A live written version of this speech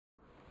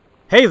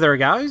Hey there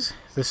guys,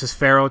 this is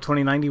Pharaoh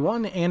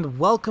 2091 and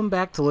welcome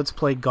back to Let's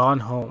Play Gone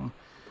Home.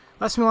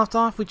 Last time we left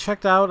off, we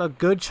checked out a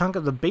good chunk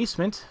of the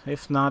basement,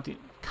 if not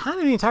kind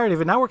of the entirety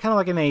of it. Now we're kind of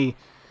like in a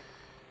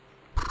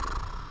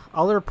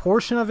other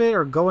portion of it,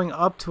 or going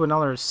up to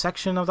another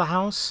section of the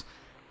house.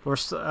 We're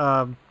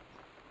I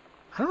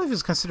don't know if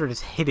it's considered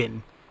as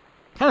hidden.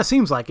 Kind of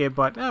seems like it,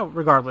 but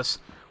regardless,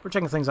 we're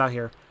checking things out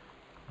here.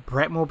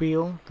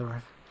 Bratmobile.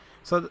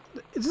 So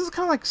this is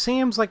kind of like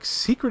Sam's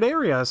secret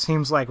area.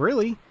 Seems like,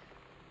 really.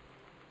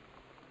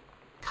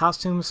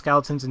 Costumes,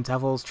 skeletons, and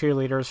devils,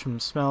 cheerleaders from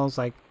Smells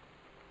Like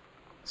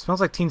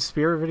Teen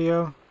Spirit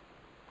video.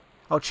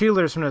 Oh,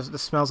 cheerleaders from the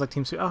Smells Like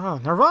Teen Spirit. Oh,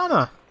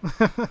 Nirvana!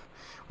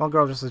 One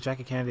girl just as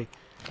Jackie Kennedy.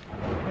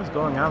 What's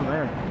going on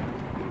there?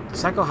 The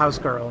Psycho House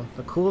Girl.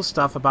 The cool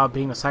stuff about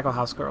being a Psycho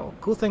House Girl.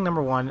 Cool thing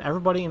number one,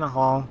 everybody in the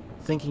hall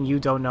thinking you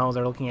don't know,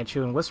 they're looking at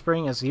you and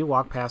whispering as you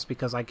walk past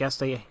because I guess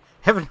they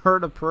haven't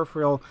heard of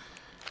peripheral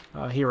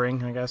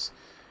hearing, I guess.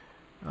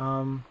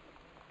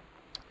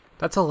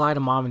 That's a lie to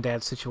mom and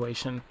dad's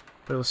situation,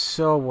 but it was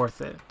so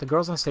worth it. The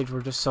girls on stage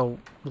were just so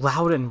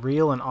loud and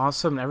real and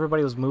awesome, and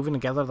everybody was moving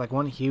together like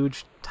one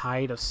huge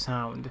tide of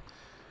sound.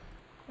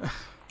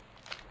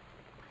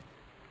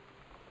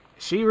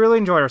 She really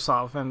enjoyed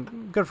herself,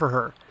 and good for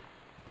her.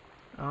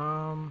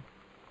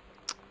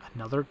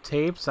 Another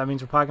tape, so that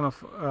means we're probably gonna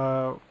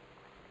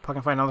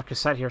find another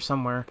cassette here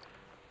somewhere.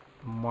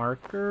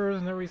 Markers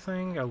and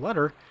everything. A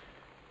letter.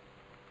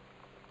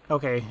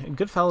 Okay,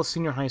 Goodfellas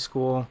Senior High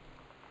School.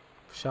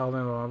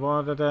 Sheldon, blah,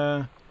 blah, blah,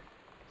 blah.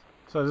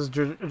 So this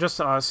is just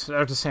to us,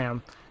 or to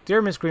Sam.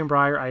 Dear Miss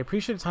Greenbrier, I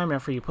appreciate the time and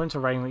effort you put into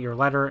writing your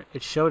letter.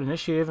 It showed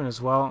initiative and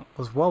was well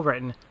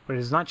written, but it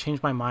does not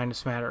change my mind in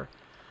this matter.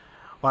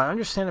 While I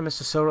understand that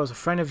Mr. Soto is a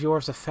friend of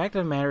yours, the fact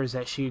of the matter is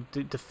that she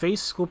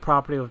defaced school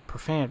property with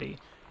profanity.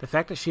 The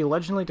fact that she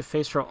allegedly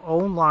defaced her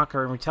own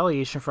locker in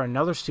retaliation for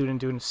another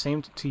student doing the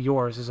same to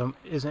yours is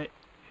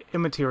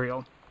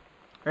immaterial.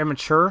 Or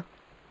immature?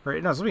 Or,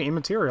 no, it's something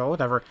immaterial,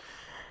 whatever.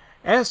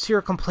 As to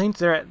your complaint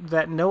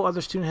that no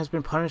other student has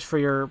been punished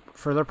for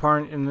their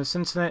part in this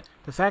incident,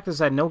 the fact is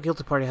that no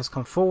guilty party has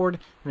come forward,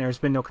 and there has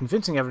been no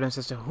convincing evidence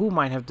as to who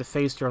might have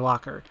defaced your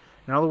locker.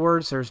 In other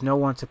words, there is no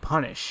one to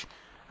punish.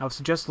 I would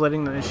suggest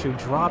letting the issue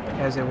drop,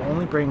 as it will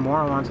only bring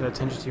more unwanted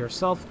attention to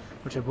yourself,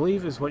 which I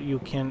believe is what you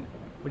claim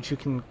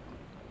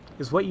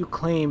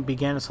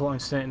began this whole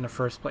incident in the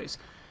first place.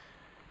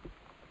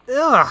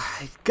 Ugh,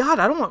 God,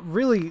 I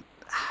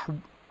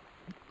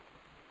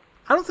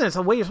don't think that's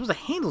a way you're supposed to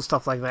handle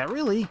stuff like that,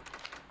 really.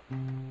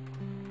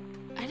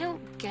 I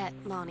don't get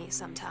Lonnie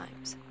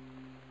sometimes.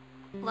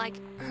 Like,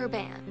 her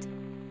band,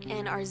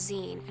 and our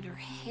zine, and her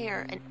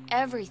hair, and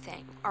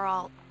everything are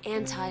all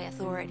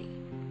anti-authority.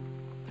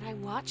 But I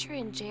watch her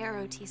in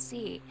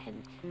JROTC,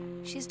 and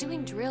she's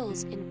doing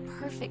drills in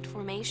perfect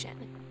formation.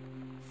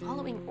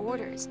 Following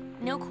orders,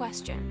 no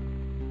question.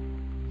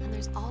 And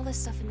there's all this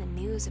stuff in the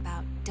news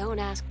about don't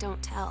ask,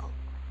 don't tell.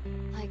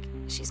 Like,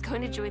 she's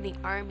going to join the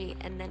army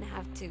and then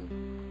have to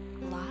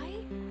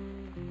lie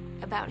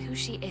about who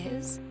she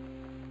is?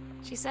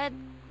 She said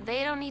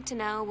they don't need to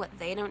know what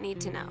they don't need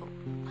to know.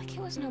 Like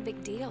it was no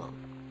big deal.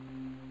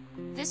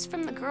 This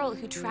from the girl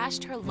who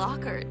trashed her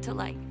locker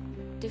to,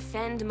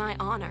 defend my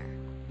honor.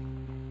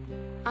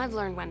 I've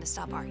learned when to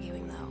stop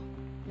arguing, though.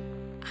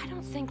 I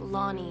don't think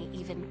Lonnie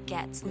even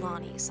gets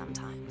Lonnie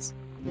sometimes.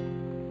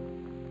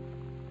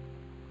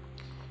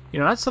 You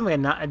know, that's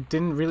something I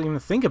didn't really even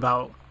think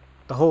about.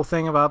 The whole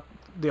thing about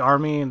the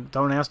army and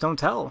don't ask, don't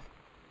tell.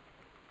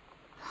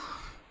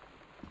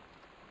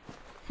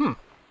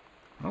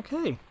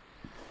 Okay.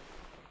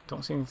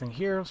 Don't see anything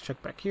here. Let's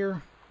check back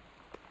here.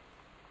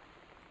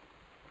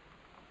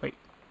 Wait.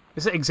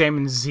 This is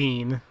examine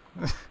zine.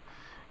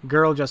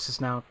 Girl justice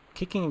now.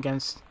 Kicking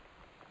against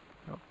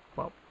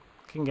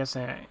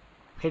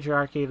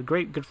patriarchy. The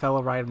great good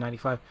fellow ride of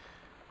 95.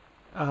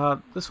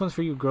 This one's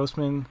for you,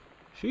 Grossman.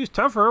 She's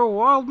tougher, a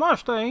wild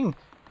Mustang.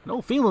 No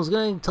female's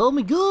gonna tell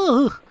me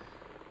good.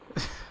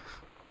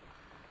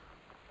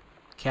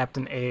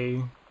 Captain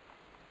A.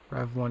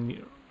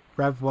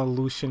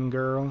 Revolution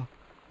girl.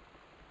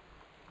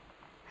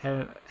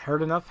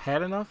 Heard enough?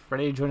 Had enough?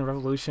 Ready to join the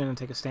revolution and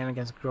take a stand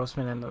against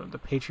Grossman and the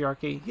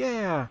patriarchy?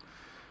 Yeah!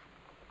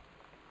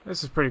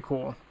 This is pretty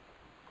cool.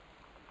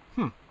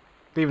 They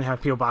even have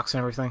a P.O. box and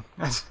everything.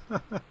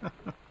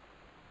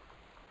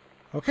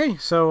 Okay,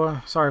 so,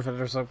 sorry if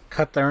there's a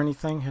cut there or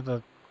anything. Had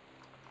an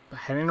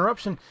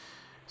interruption.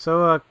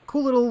 So,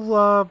 cool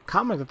little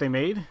comic that they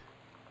made.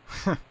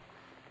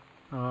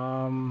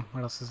 What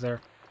else is there?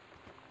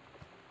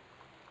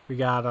 We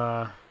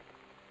got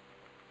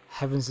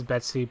Heavens to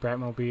Betsy,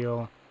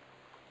 Bratmobile,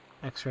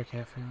 X-Ray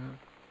Cafe.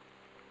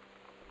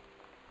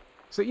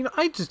 So, you know,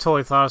 I just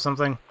totally thought of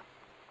something.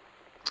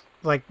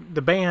 Like,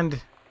 the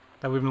band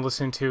that we've been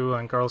listening to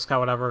on Girl Scout,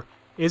 whatever,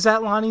 is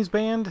that Lonnie's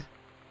band?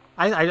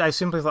 I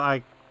simply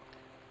thought,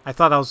 I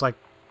thought that was,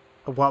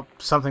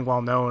 something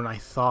well known, I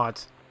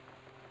thought.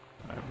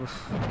 I'm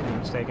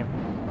mistaken.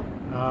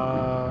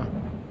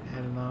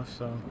 Had enough,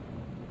 so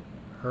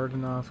heard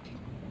enough.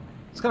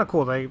 It's kind of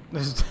cool.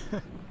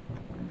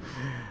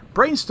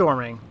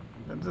 Brainstorming.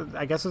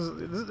 I guess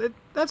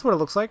that's what it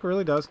looks like. It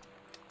really does.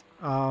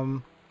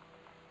 Oh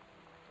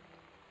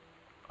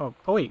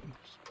wait.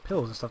 There's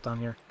pillows and stuff down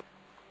here.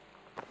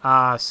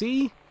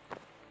 See?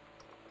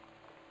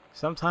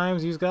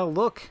 Sometimes you just gotta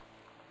look.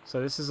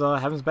 So this is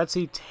Heaven's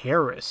Betsy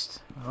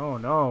Terrorist. Oh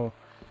no.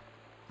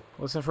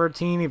 Listen for a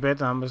teeny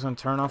bit, I'm just gonna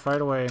turn off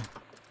right away.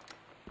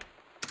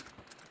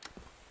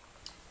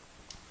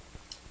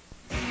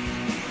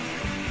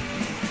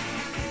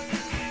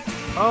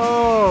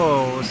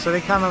 Oh, so they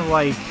kind of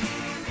like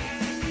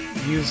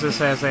use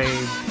this as a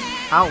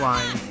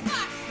outline.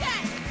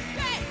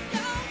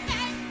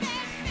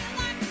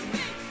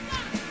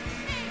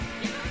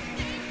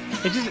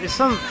 It's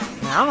some,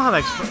 I don't know how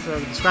to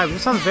describe it. It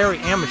sounds very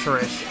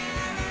amateurish.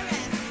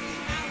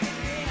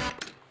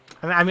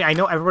 I mean, I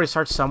know everybody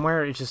starts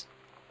somewhere. It's just,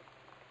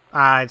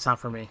 it's not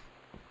for me.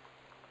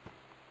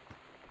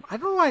 I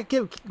don't know why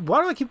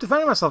do I keep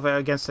defending myself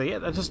against it? Yeah,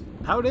 that's just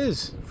how it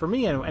is for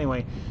me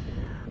anyway.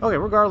 Okay,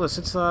 regardless,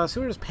 let's see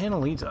where this panel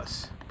leads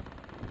us.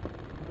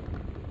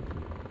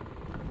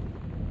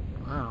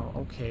 Wow.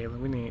 Okay,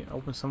 we need to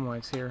open some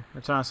lights here,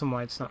 or turn on some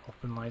lights, not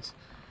open lights.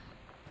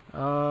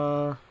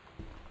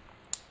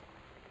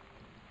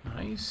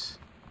 Nice.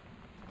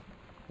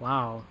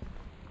 Wow.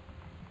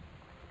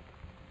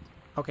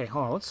 Okay,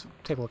 hold on. Let's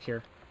take a look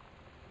here.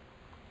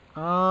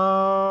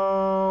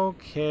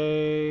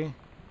 Okay.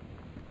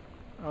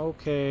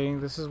 Okay,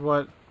 this is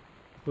what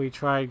we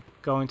tried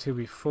going to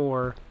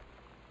before.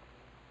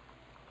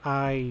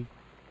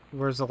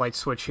 Where's the light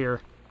switch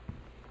here?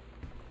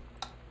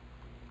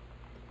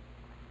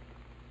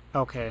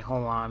 Okay,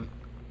 hold on.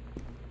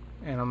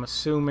 And I'm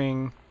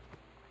assuming...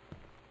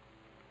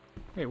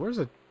 Hey, where's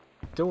the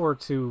door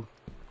to...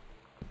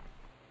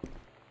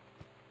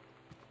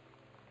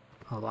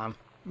 Hold on.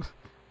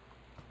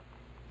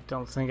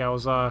 Don't think I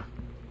was,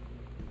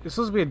 It's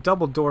supposed to be a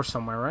double door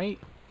somewhere, right?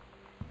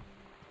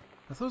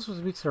 I thought it was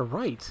supposed to be to the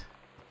right.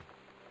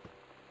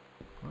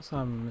 Unless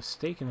I'm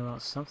mistaken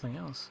about something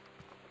else.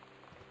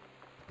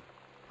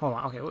 Hold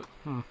on, okay, look.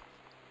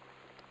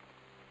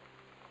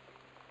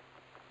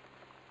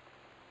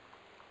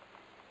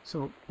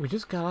 So, we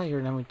just got out here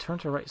and then we turned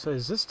to the right. So,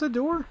 is this the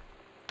door?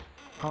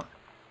 Oh,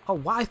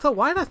 why did I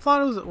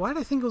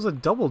think it was a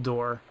double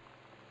door?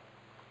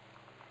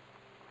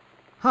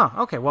 Huh,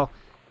 okay, well,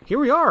 here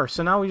we are.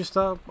 So now we just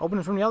open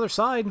it from the other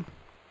side.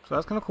 So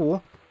that's kind of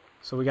cool.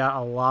 So we got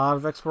a lot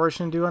of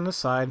exploration to do on this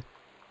side.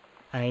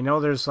 I know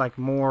there's like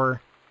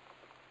more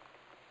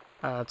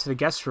to the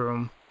guest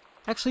room.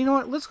 Actually, you know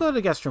what? Let's go to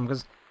the guest room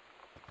because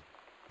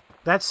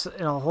that's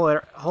in a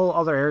whole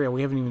other area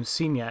we haven't even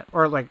seen yet.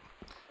 Or like,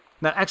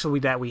 not actually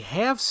that we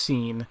have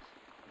seen,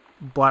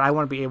 but I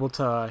want to be able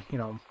to, you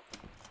know,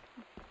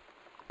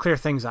 clear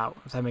things out,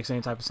 if that makes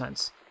any type of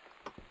sense.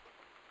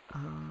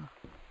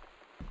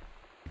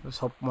 Let's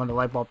hope one of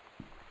the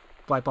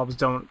light bulbs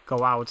don't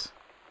go out.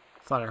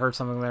 Thought I heard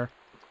something there.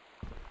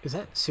 Is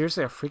that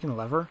seriously a freaking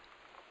lever?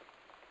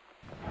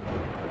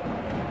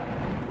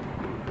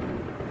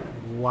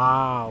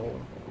 Wow.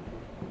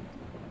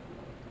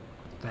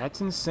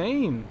 That's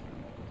insane.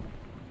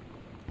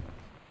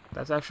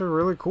 That's actually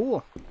really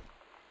cool.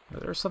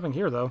 There's something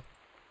here, though.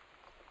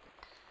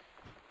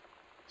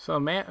 So,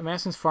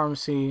 Mason's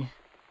Pharmacy.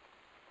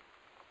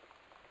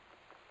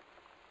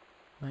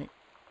 Like,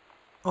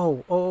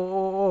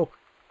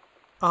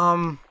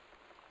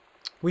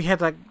 we had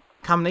that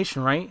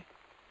combination, right?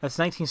 That's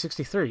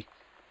 1963.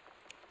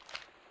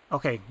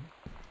 Okay.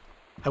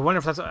 I wonder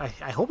if that's...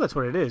 I hope that's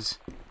what it is.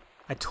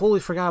 I totally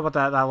forgot about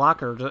that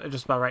locker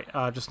just about right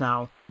just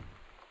now.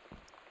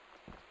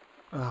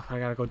 I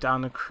gotta go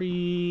down the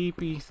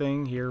creepy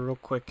thing here real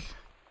quick.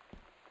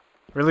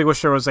 Really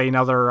wish there was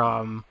another,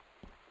 I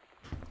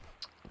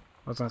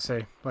was gonna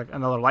say, like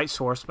another light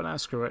source, but nah,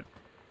 screw it.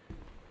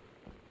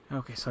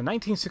 Okay, so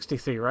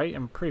 1963, right?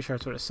 I'm pretty sure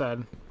that's what it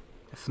said.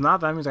 If not,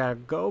 that means I gotta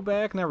go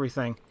back and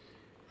everything.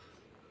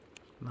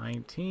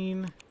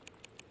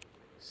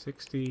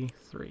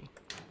 1963.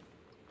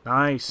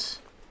 Nice.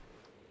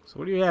 So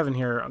what do you have in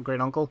here,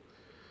 great uncle?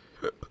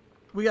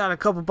 We got a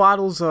couple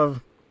bottles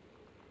of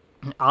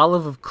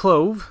olive of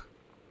clove.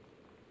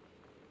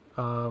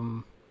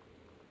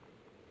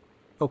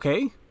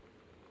 Okay.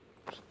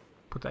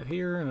 Put that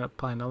here and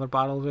apply another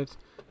bottle of it.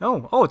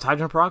 Oh, it's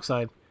hydrogen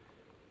peroxide.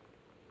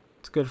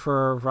 It's good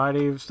for a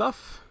variety of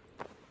stuff.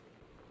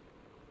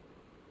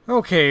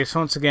 Okay, so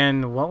once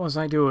again, what was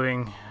I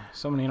doing?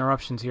 So many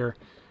interruptions here.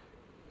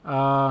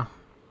 What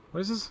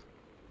is this?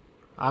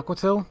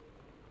 Aquatil?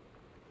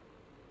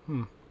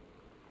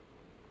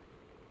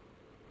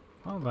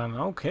 Well then,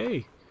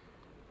 okay.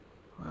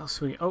 What else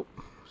do we... Oh,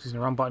 using the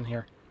wrong button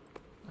here.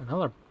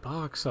 Another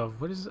box of...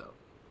 What is it?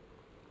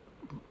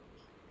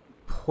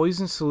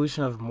 Poison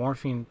solution of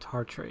morphine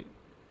tartrate.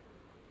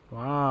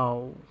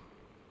 Wow.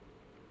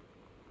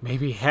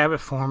 Maybe habit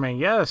forming.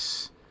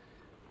 Yes.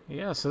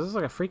 Yes, so this is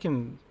like a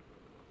freaking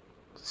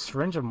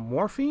syringe of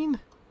morphine?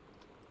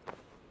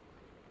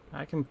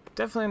 I can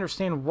definitely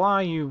understand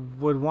why you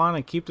would want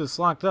to keep this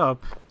locked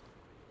up.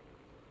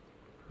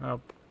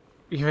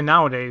 Even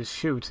nowadays,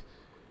 shoot.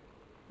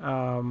 Is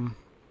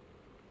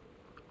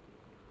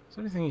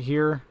there anything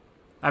here?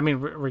 I mean,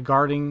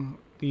 regarding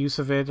the use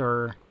of it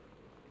or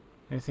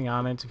anything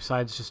on it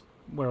besides just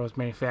where it was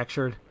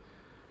manufactured?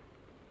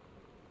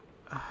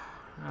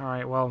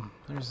 Alright, well,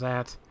 there's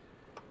that.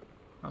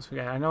 What else we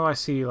got? I know I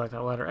see, like,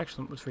 that letter.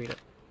 Actually, let's read it.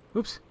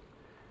 Oops.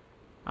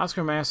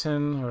 Oscar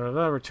Masson,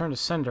 return to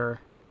sender.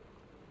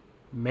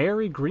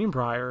 Mary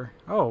Greenbrier.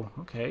 Oh,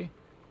 okay.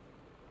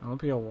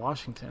 Olympia,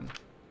 Washington.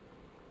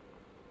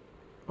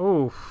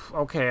 Oh,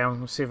 okay, I'm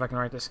going to see if I can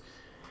write this.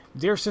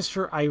 Dear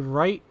sister, I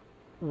write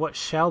what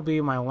shall be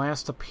my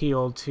last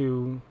appeal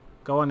to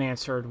go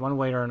unanswered, one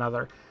way or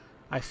another.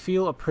 I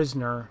feel a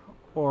prisoner,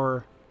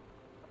 or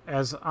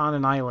as on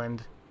an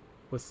island,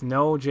 with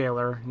no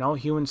jailer, no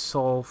human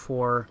soul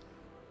for...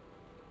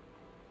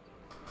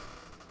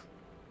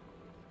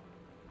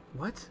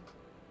 What?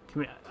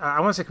 I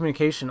want to say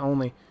communication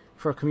only,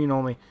 for commune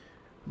only.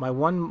 My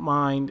one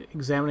mind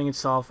examining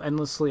itself,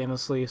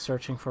 endlessly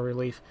searching for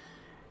relief.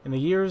 In the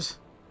years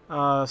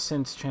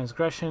since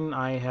transgression,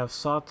 I have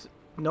sought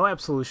no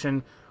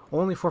absolution,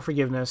 only for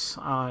forgiveness,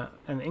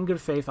 and in good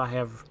faith I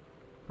have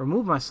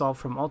removed myself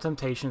from all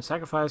temptation,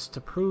 sacrificed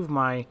to prove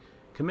my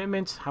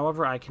commitment.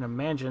 However, I can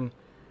imagine,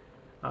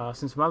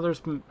 since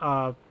mother's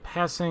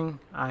passing,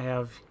 I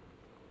have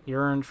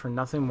yearned for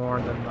nothing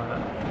more than the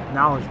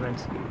acknowledgement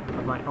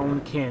of my own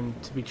kin,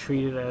 to be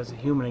treated as a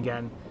human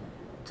again,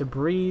 to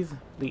breathe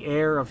the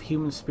air of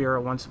human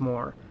spirit once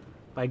more.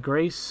 By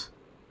grace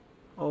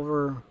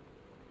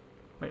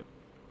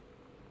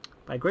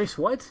by grace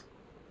what?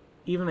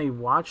 Even a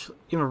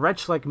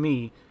wretch like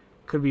me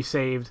could be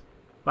saved,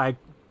 but I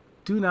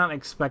do not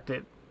expect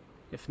it.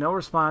 If no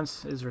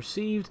response is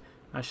received,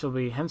 I shall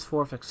be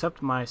henceforth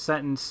accept my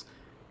sentence,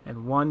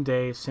 and one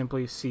day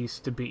simply cease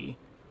to be.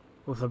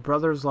 With a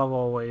brother's love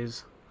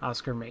always,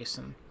 Oscar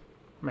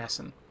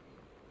Masson.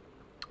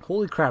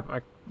 Holy crap,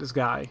 this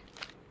guy.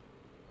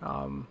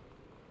 It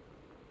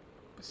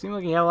seemed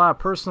like he had a lot of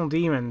personal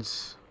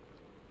demons.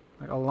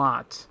 Like, a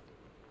lot.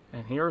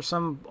 And here are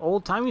some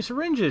old-timey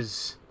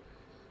syringes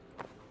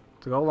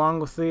to go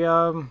along with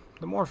the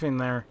morphine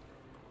there.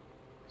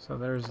 So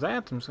there's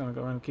that. I'm just going to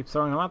go ahead and keep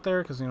throwing them out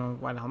there, because, you know,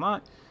 why the hell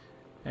not?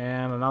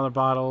 And another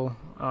bottle.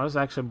 Oh, this is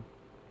actually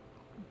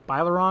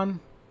Byleron.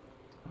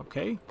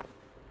 Okay.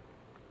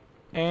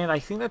 And I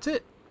think that's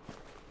it.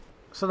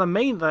 So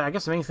I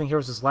guess the main thing here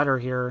was this letter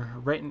here,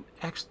 written,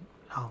 actually,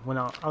 oh, well,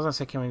 no, I was going to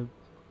say, can we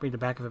read the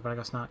back of it, but I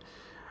guess not.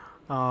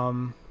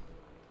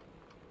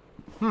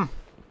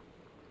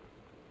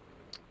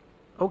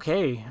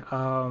 Okay,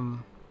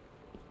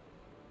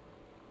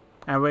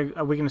 and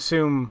we can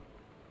assume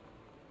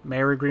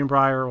Mary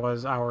Greenbrier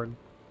was our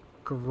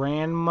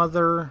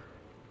grandmother.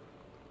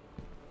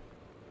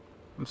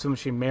 I'm assuming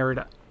she married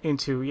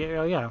into,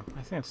 yeah,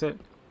 I think that's it.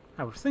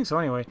 I would think so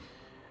anyway.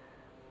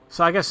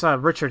 So I guess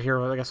Richard here,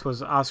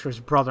 was Oscar's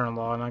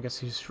brother-in-law, and I guess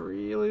he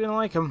really didn't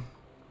like him.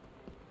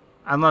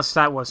 Unless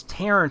that was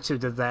Terrence who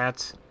did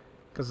that,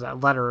 because of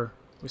that letter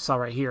we saw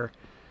right here.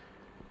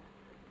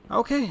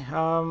 Okay,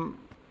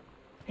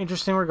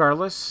 interesting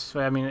regardless.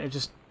 I mean,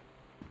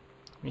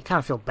 you kind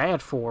of feel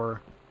bad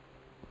for,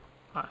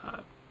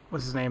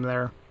 what's his name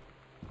there?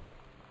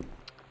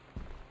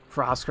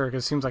 For Oscar,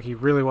 because it seems like he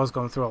really was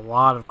going through a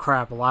lot of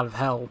crap, a lot of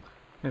hell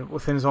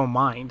within his own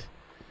mind.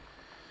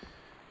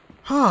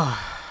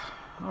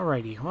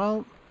 Alrighty,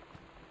 well,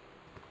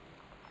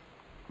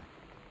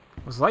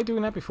 was Light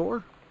doing that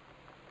before?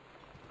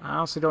 I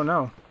honestly don't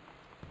know.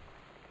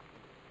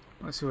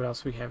 Let's see what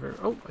else we have here.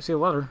 Oh, I see a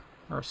letter.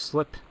 Or a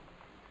slip.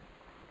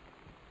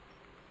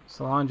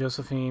 Salon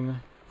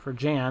Josephine for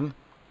Jan.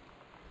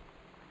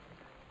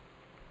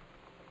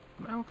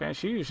 Okay,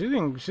 she's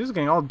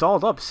getting all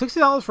dolled up.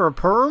 $60 for a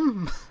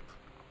perm?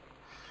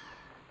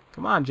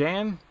 Come on,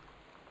 Jan.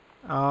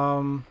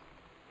 So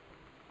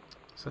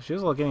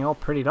she's getting all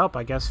prettied up,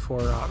 I guess, for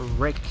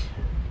Rick.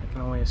 I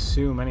can only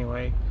assume,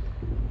 anyway.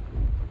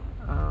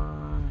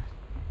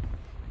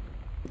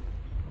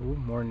 Ooh,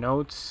 more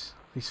notes.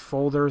 These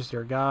folders,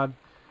 dear God.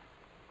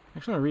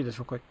 Actually, I'm gonna read this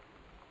real quick.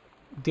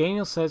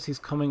 Daniel says he's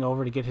coming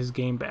over to get his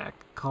game back.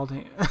 Called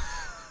him.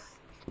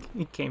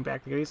 He came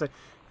back again. He's like,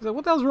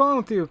 what the hell's wrong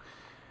with you?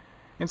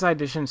 Inside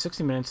Edition,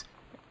 60 minutes.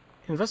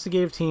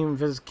 Investigative team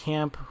visits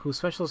camp whose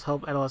specialists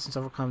help adolescents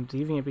overcome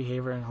deviant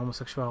behavior and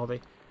homosexuality.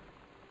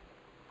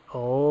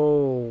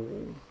 Oh.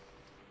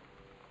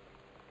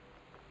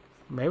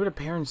 Maybe the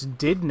parents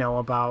did know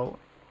about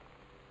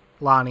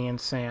Lonnie and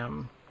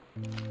Sam.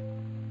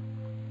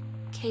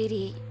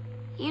 Katie,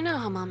 you know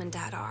how Mom and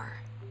Dad are.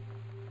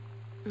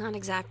 Not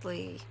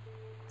exactly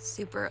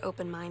super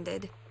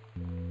open-minded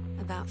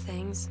about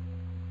things.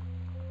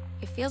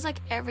 It feels like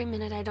every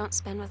minute I don't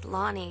spend with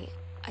Lonnie,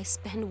 I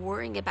spend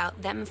worrying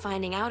about them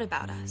finding out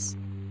about us.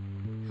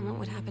 And what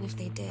would happen if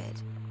they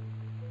did?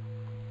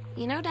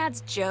 You know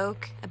Dad's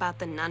joke about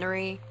the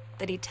nunnery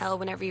that he'd tell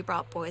whenever he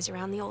brought boys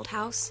around the old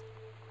house?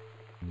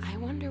 I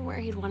wonder where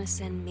he'd want to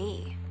send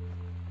me.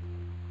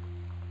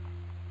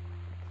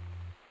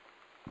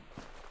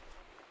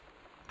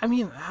 I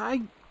mean,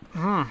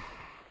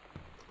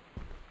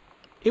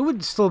 it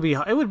would still be,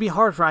 it would be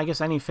hard for, I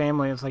guess, any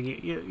family. It's like,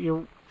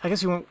 you I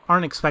guess you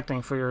aren't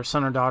expecting for your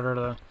son or daughter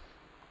to,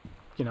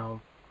 you know,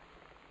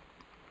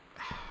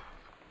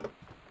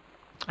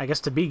 I guess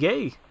to be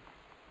gay.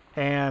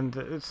 And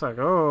it's like,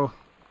 oh,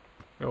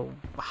 you know,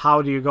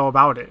 how do you go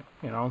about it,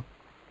 you know?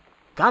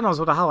 God knows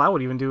what the hell I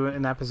would even do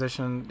in that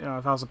position, you know,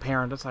 if I was a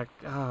parent. It's like,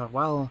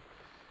 well,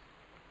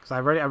 because I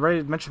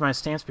already mentioned my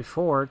stance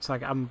before. It's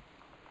like,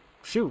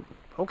 shoot,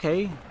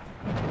 okay,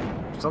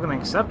 still gonna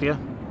accept you.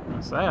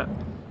 That's that.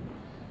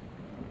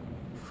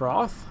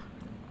 Froth.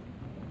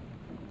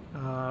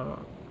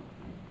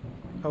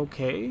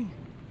 Okay.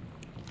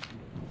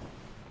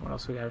 What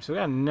else we got? So we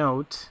got a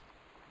note.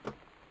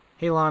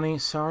 Hey Lonnie,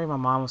 sorry my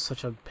mom was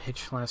such a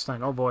bitch last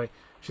night. Oh boy,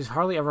 she's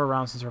hardly ever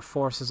around since her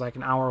force is like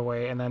an hour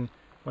away, and then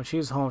when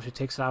she's home, she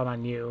takes it out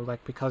on you,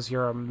 like because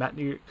you're not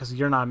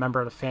a member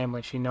of the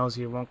family. She knows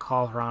you won't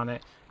call her on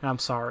it, and I'm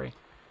sorry.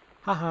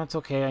 Haha, it's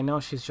okay. I know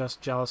she's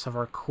just jealous of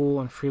our cool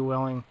and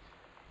freewheeling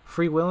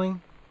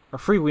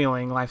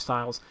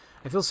lifestyles.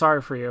 I feel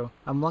sorry for you.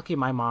 I'm lucky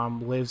my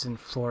mom lives in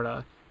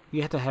Florida.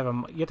 You have to have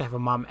a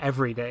mom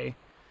every day.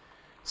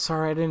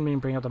 Sorry, I didn't mean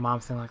to bring up the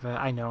mom thing like that.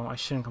 I know, I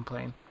shouldn't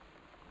complain.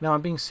 No,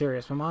 I'm being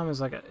serious. My mom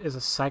is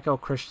a psycho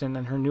Christian,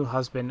 and her new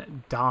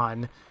husband,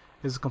 Don,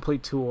 is a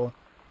complete tool.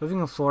 Living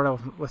in Florida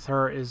with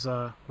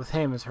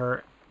him is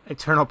her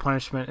eternal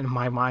punishment in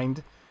my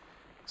mind.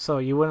 So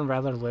you wouldn't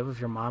rather live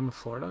with your mom in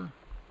Florida?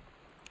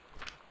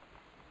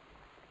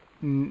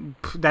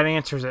 That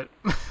answers it.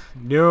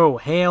 No,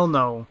 hell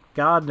no.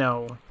 God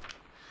no.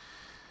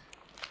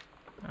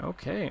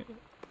 Okay.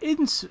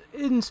 In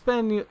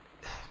Espanol.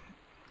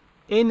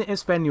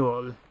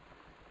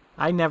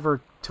 I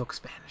never took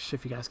Spanish,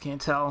 if you guys can't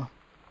tell.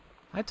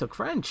 I took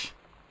French.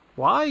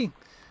 Why?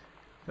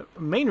 The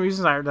main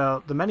reasons are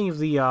the many of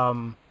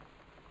the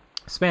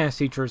Spanish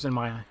teachers in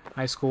my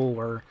high school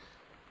were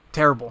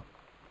terrible.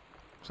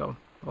 So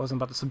I wasn't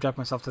about to subject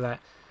myself to that.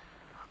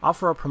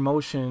 Offer a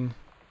promotion.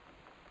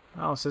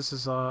 Oh, so this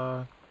is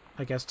I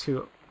guess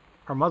to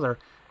our mother.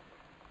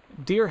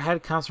 Dear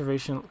Head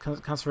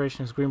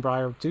Conservationist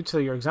Greenbrier, due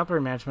to your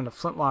exemplary management of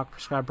Flintlock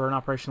prescribed burn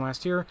operation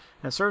last year and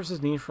the services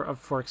needed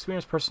for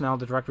experienced personnel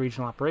to direct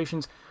regional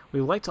operations,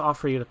 we would like to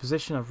offer you the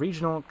position of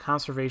Regional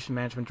Conservation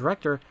Management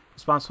Director,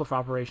 responsible for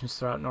operations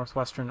throughout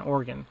northwestern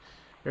Oregon.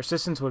 Your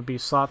assistance would be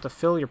sought to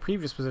fill your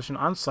previous position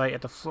on site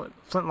at the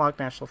Flintlock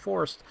National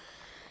Forest.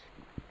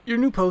 Your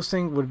new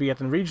posting would be at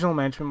the Regional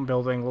Management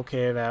Building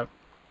located at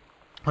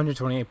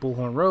 128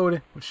 Bullhorn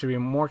Road, which should be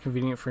more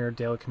convenient for your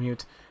daily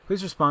commute.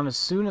 Please respond as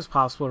soon as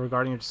possible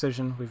regarding your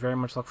decision. We very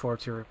much look forward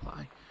to your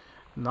reply.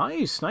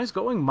 Nice, nice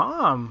going,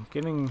 Mom.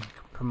 Getting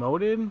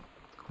promoted,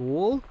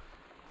 cool.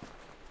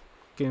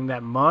 Getting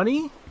that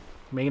money,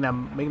 making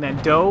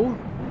that dough,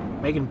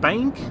 making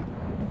bank.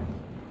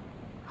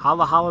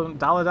 Holla holla,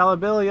 dollar dollar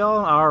bill,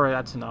 y'all. All right,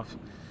 that's enough.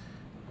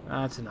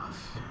 That's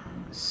enough.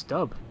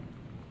 Stub.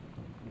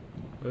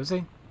 What was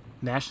he?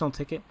 National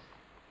ticket.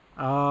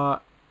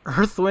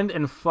 Earth, Wind,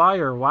 and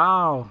Fire.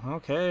 Wow.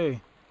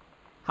 Okay.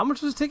 How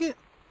much was the ticket?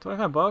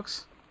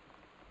 $25.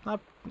 Not.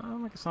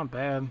 I guess not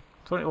bad.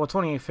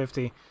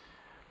 $28.50.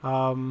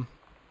 I'm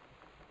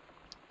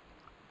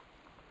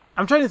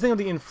trying to think of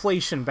the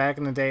inflation back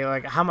in the day.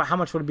 Like how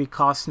much would it be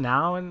cost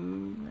now?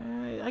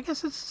 And I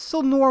guess it's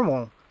still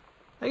normal.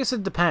 I guess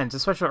it depends.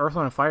 Especially Earth,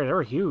 Wind, and Fire. They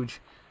were huge.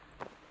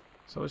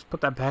 So let's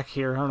put that back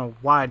here. I don't know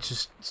why it's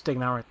just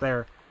sticking out right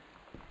there.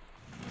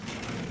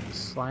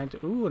 Slide.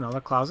 Ooh,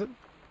 another closet.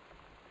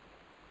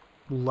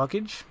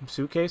 Luggage,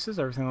 suitcases,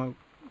 everything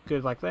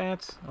good like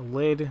that. A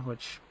lid,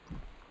 which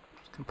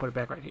can put it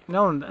back right here.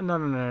 No.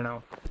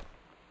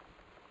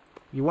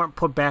 You weren't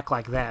put back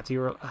like that.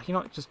 You were, you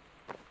know, just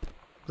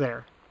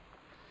there.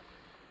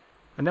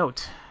 A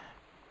note.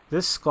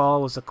 This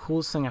skull was the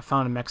coolest thing I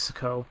found in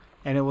Mexico,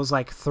 and it was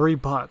like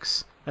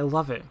 $3. I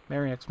love it.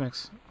 Merry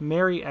Xmas.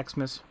 Merry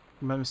Xmas.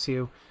 Remember to see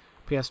you.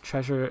 P.S.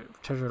 Treasure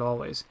it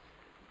always.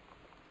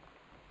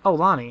 Oh,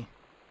 Lonnie.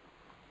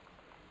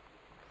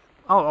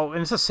 Oh,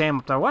 and it says Sam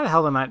up there. Why the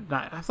hell am I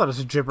not? I thought it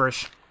was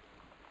gibberish.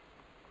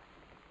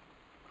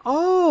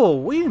 Oh,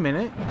 wait a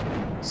minute.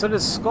 So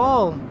this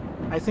skull,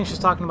 I think she's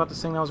talking about this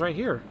thing that was right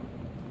here.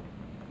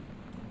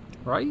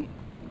 Right?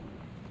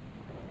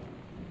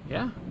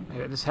 Yeah,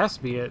 this has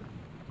to be it.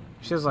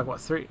 She has like, what,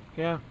 3?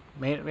 Yeah,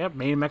 made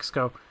in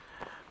Mexico.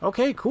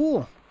 Okay,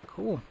 cool.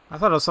 Cool. I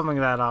thought it was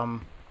something that,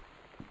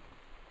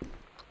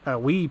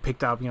 we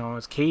picked up, you know,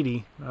 as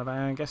Katie, but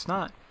I guess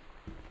not.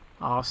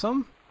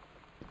 Awesome.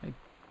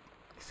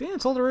 I think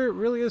that's all there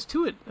really is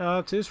to it,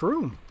 to this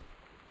room.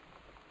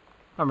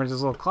 I mean,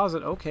 this little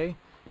closet, okay.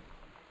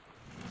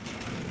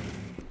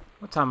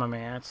 What time am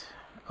I at?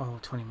 Oh,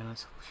 20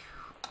 minutes.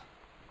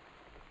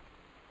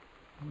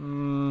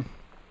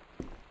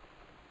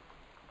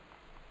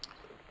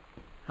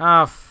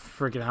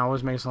 Freaking hell,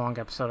 always makes a long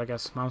episode, I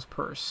guess. Mom's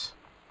purse.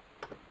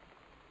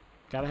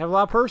 Gotta have a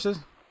lot of purses.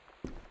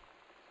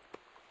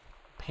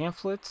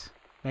 Pamphlet.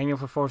 Manual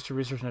for Forestry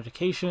Research and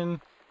Education.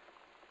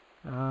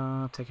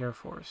 Take care of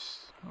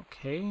forest.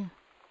 Okay.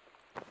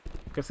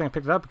 Good thing I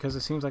picked it up because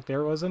it seems like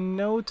there was a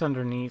note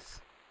underneath.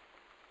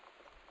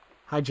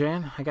 Hi,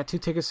 Jan. I got 2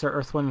 tickets to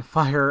Earth, Wind, and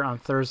Fire on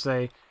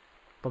Thursday,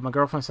 but my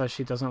girlfriend says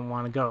she doesn't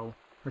want to go.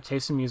 Her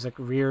taste in music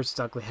rears its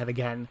ugly head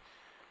again.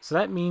 So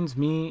that means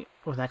me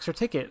with an extra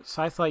ticket.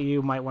 So I thought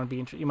you might want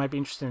to be you might be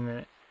interested in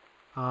it.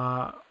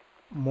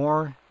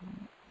 More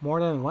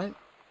than what?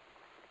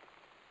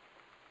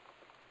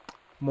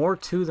 More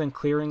to than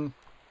clearing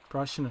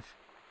brush and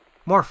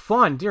more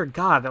fun. Dear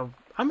God,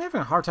 I'm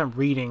having a hard time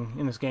reading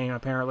in this game.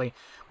 Apparently,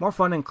 more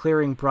fun than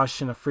clearing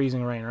brush in a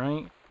freezing rain,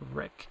 right,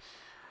 Rick?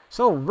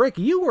 So Rick,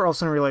 you were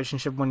also in a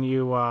relationship when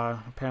you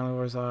apparently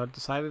was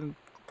decided to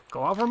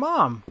go out for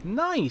mom.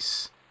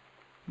 Nice,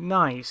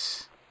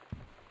 nice.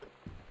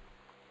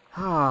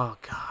 Oh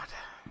God.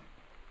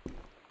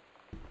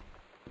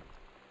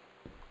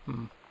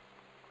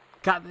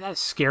 God, that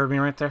scared me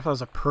right there. I thought it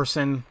was a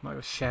person, like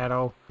a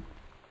shadow.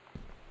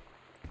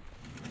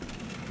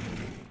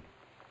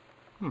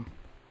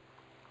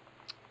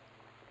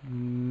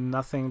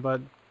 Nothing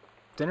but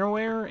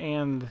dinnerware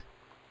and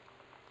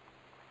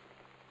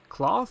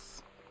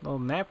cloth? Little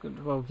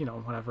napkin? Well, you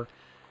know, whatever.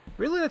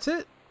 Really, that's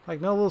it? Like,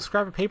 no little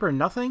scrap of paper,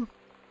 nothing?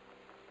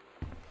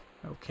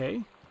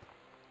 Okay.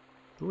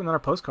 Ooh, another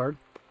postcard.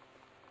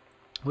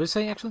 What did it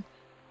say, actually?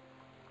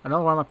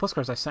 Another one of my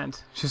postcards I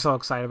sent. She's so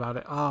excited about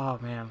it. Oh,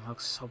 man. That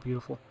looks so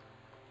beautiful.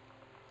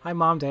 Hi,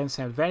 Mom, Dad, and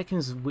Sam. The Vatican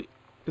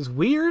is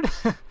weird.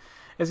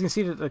 As you can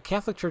see, the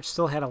Catholic Church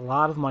still had a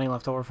lot of money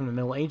left over from the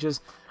Middle Ages.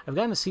 I've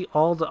gotten to see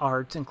all the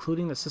art,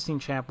 including the Sistine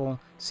Chapel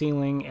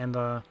ceiling and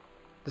the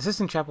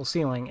Sistine Chapel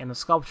ceiling and the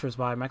sculptures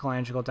by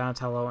Michelangelo,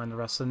 Donatello, and the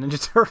rest of the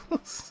Ninja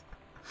Turtles.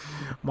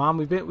 Mom,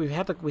 we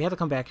had to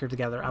come back here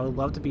together. I would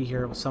love to be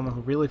here with someone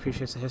who really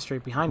appreciates the history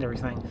behind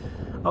everything.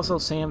 Also,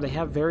 Sam, they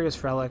have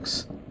various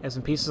relics, as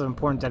in pieces of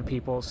important dead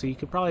people, so you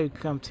could probably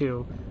come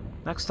too.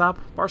 Next stop,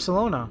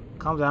 Barcelona.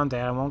 Calm down,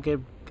 Dad. I won't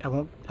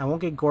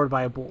get gored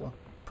by a bull.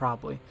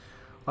 Probably.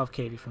 Love,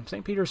 Katie from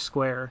St. Peter's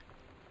Square.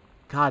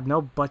 God,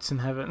 no butts in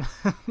heaven.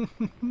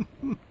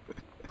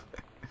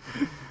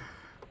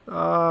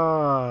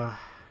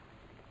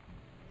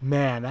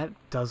 Man, that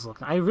does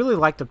look... I really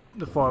like the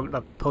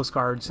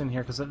postcards in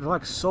here because they're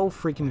like so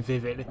freaking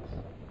vivid.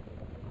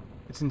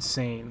 It's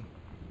insane.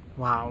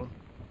 Wow.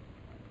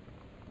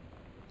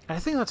 And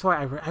I think that's why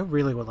I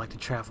really would like to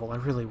travel. I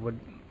really would.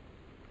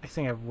 I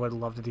think I would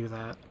love to do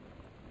that.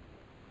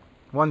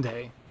 One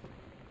day.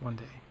 One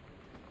day.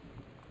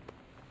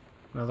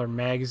 Another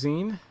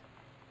magazine.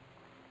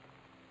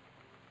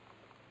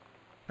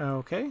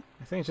 Okay,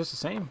 I think it's just the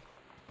same.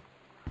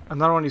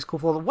 Another one of these cool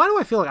folders. Why do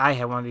I feel like I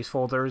had one of these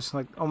folders?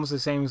 Like, almost the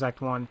same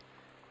exact one.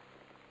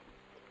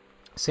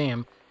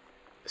 Sam,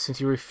 since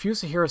you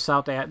refuse to hear us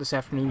out this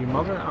afternoon, your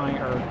mother and I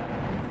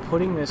are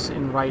putting this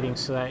in writing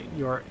so that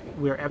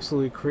we are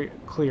absolutely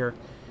clear.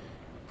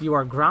 You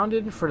are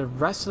grounded for the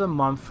rest of the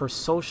month from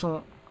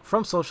social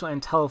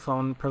and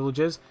telephone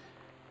privileges,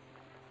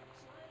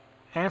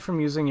 and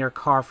from using your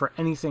car for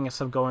anything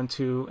except going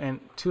to and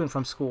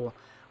from school.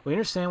 We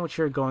understand what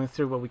you're going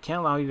through, but we can't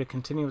allow you to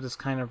continue with this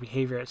kind of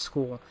behavior at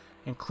school.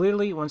 And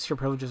clearly, once your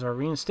privileges are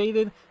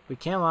reinstated, we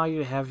can't allow you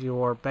to have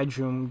your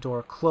bedroom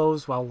door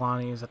closed while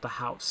Lonnie is at the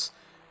house.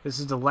 This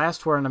is the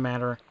last word on the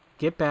matter.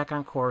 Get back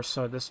on course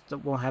so this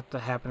won't have to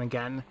happen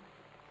again.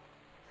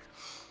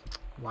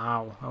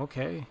 Wow,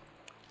 okay.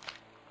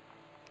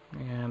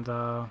 And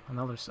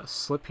another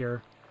slip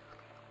here.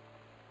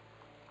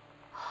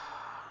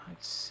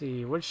 Let's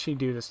see, what did she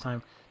do this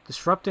time?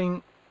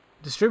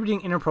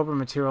 Distributing inappropriate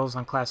materials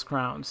on class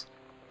grounds.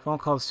 Phone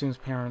call to students'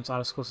 parents,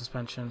 out of school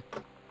suspension.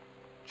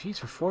 Jeez,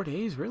 for 4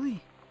 days,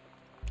 really?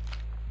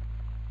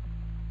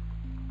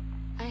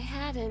 I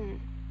had an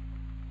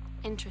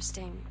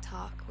interesting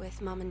talk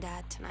with Mom and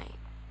Dad tonight.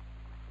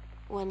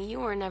 One you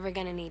were never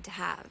gonna need to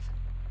have.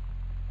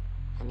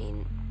 I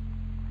mean,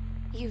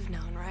 you've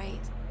known, right?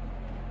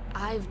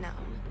 I've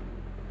known.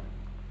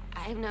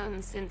 I've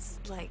known since,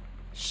 like,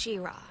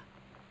 She-Ra.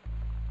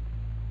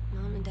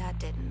 Mom and Dad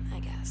didn't, I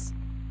guess.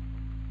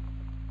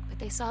 But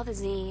they saw the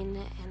zine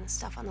and the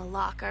stuff on the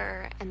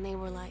locker, and they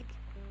were like,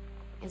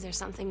 is there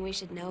something we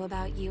should know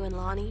about you and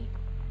Lonnie?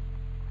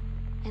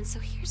 And so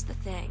here's the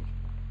thing.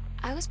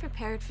 I was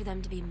prepared for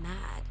them to be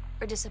mad,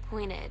 or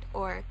disappointed,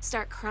 or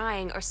start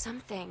crying, or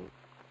something.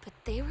 But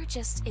they were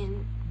just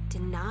in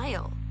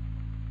denial.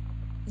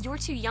 You're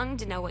too young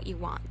to know what you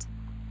want.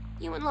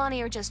 You and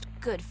Lonnie are just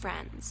good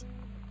friends.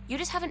 You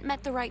just haven't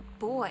met the right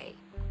boy.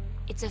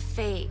 It's a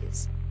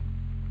phase.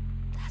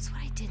 That's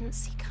what I didn't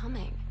see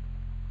coming.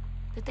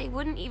 That they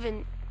wouldn't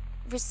even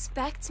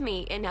respect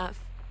me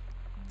enough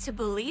to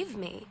believe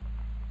me.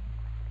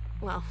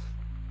 Well,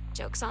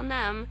 joke's on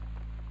them,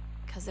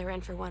 because they're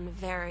in for one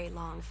very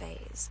long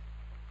phase.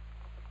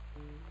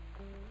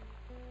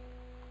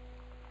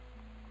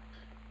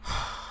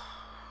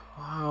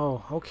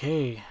 Wow,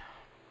 okay.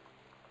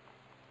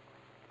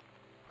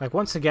 Like,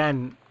 once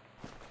again,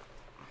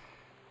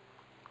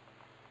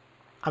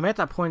 I'm at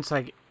that point, it's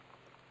like,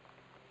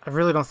 I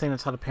really don't think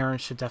that's how the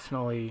parents should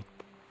definitely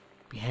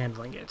be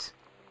handling it.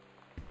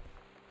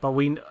 But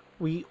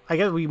I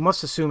guess we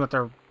must assume that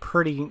they're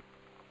pretty,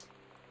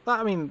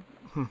 I mean,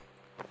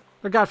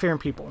 they're God-fearing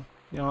people.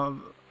 You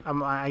know,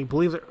 I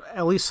believe that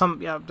at least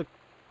some, yeah, the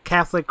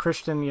Catholic,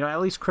 Christian, you know,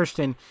 at least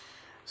Christian.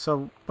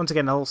 So once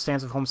again, the whole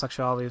stance of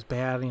homosexuality is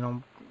bad, you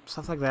know,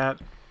 stuff like that.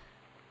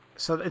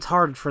 So it's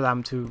hard for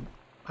them to,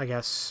 I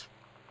guess,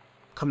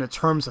 come to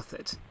terms with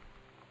it.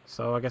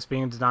 So I guess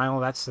being in denial,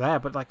 that's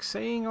that. But like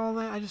saying all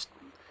that, I just,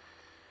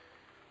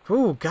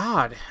 oh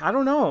God, I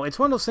don't know. It's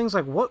one of those things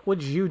like, what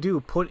would you do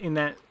put in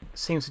that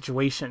same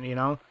situation, you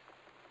know?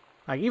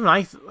 Like even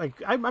I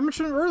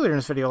mentioned earlier in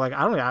this video, like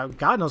I don't know,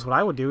 God knows what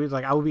I would do.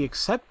 Like I would be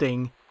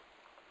accepting,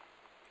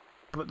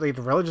 but like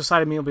the religious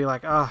side of me will be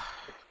like,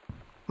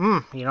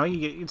 you know,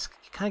 you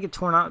kind of get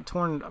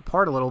torn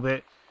apart a little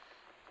bit.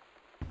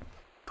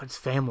 But it's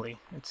family.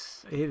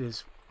 It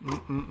is.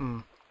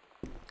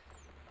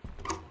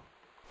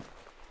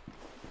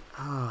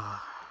 I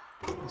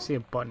see a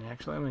button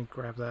actually. Let me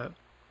grab that.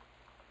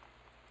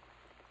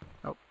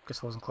 Oh,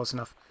 guess I wasn't close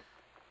enough.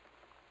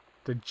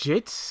 The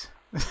Jits.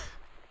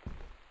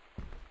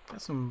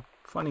 Got some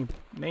funny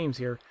names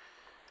here.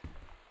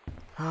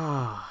 You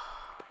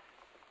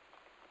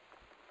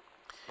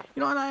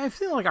know, and I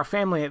feel like our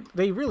family,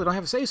 they really don't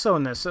have a say-so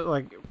in this. So,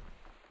 like,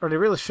 or they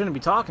really shouldn't be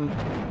talking.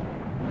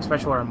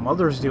 Especially what our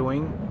mother's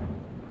doing.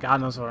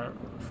 God knows what our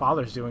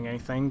father's doing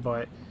anything,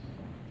 but...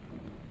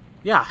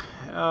 yeah,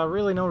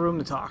 really no room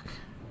to talk.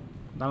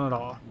 None at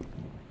all.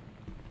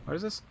 What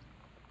is this?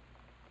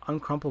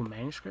 Uncrumpled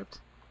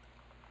manuscript?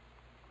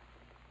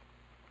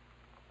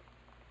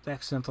 The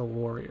Accidental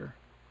Warrior.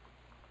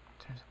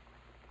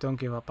 Don't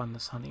give up on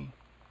this, honey.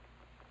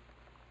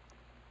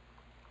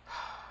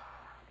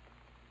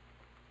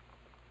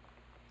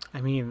 I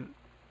mean...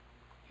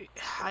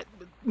 I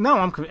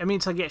mean,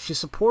 it's like, yeah, she's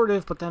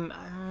supportive, but then...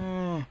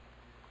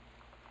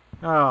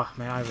 oh,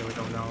 man, I really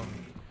don't know.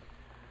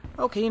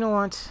 Okay, you know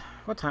what?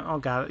 What time? Oh,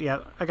 God, yeah,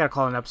 I gotta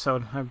call it an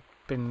episode. I've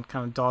been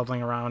kind of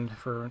dawdling around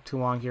for too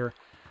long here.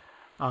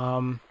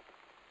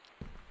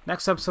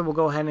 Next episode, we'll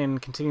go ahead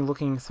and continue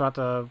looking throughout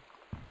the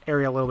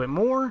area a little bit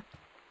more.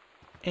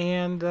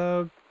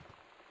 And,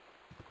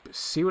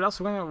 see what else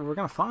we're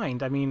gonna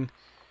find. I mean...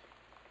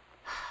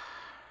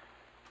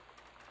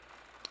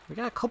 we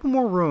got a couple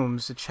more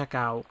rooms to check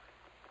out,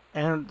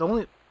 and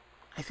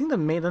I think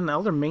the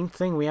other main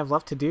thing we have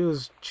left to do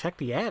is check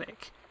the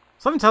attic.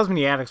 Something tells me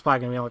the attic's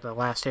probably gonna be like the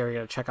last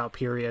area to check out,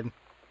 period.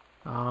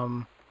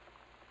 And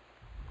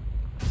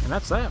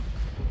that's that.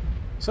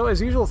 So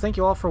as usual, thank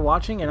you all for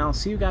watching, and I'll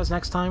see you guys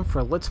next time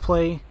for Let's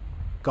Play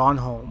Gone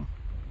Home.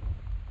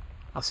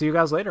 I'll see you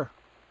guys later.